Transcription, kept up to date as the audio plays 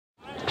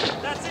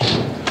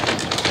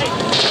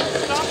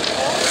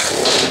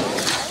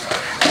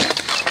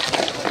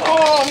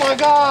my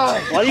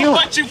god!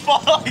 Why'd you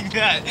fall like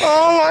that?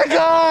 Oh my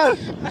god!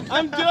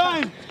 I'm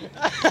done!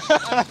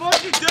 I'm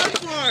fucking done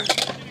for!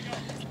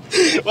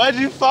 Why'd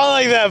you fall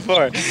like that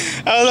for?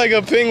 I was like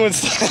a penguin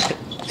slide.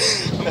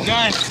 I'm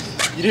done.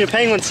 You did a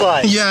penguin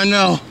slide. Yeah, I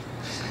know.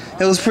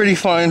 It was pretty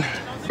fun.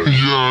 Yeah,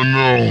 I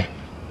know.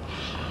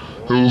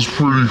 It was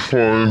pretty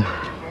fun.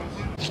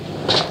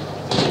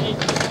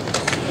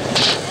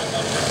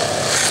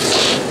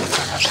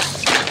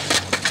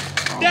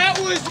 That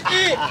was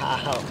it!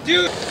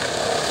 Dude!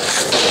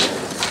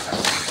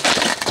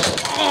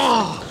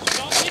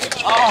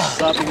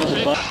 Sloppy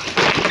motherfucker.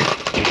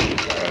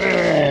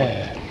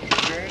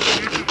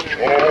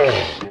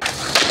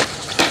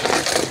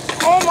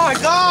 Oh my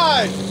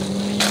god!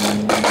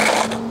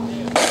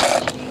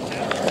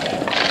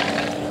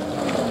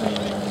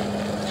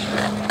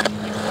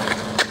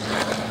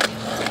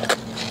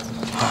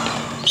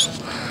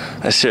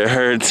 That shit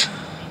hurts.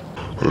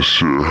 That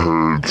shit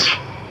hurts.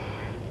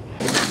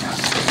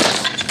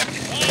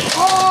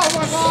 Oh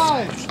my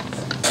god!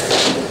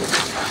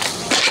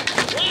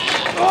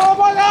 Oh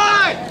my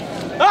god!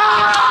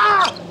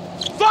 Ah!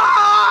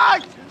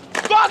 Fuck!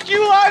 Fuck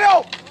you,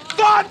 Lionel!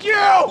 Fuck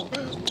you!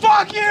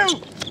 Fuck you!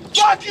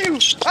 Fuck you!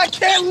 I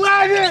can't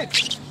land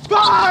it!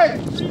 Fuck!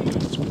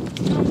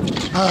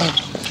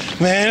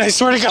 Man, I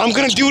swear to God, I'm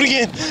gonna do it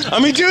again.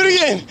 I'm gonna do it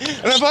again.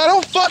 And if I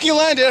don't fucking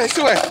land it, I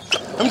swear,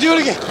 I'm doing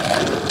it again.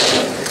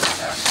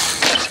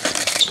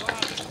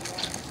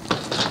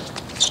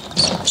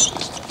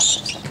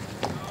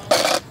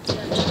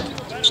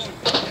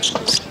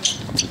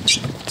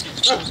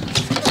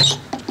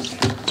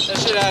 Get that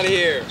shit out of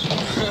here.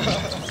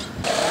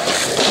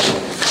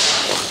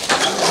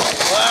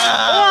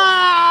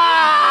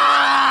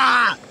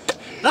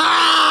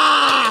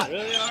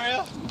 Really,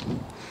 Oreo?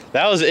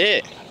 That was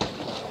it.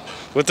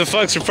 What the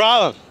fuck's your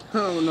problem?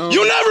 Oh no.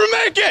 You never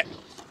make it!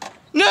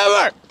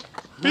 Never!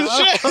 Piece of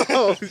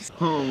shit!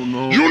 Oh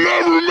no. You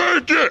never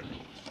make it!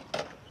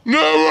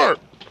 Never!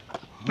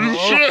 You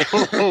shit!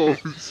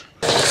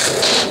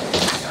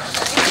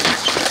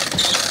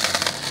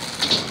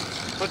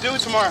 We'll do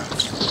it tomorrow.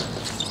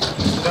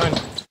 Done.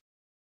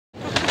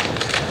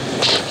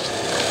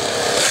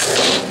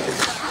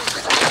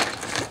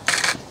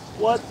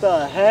 What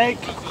the heck?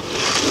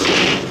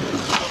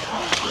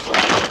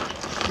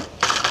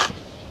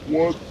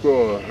 What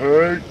the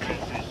heck?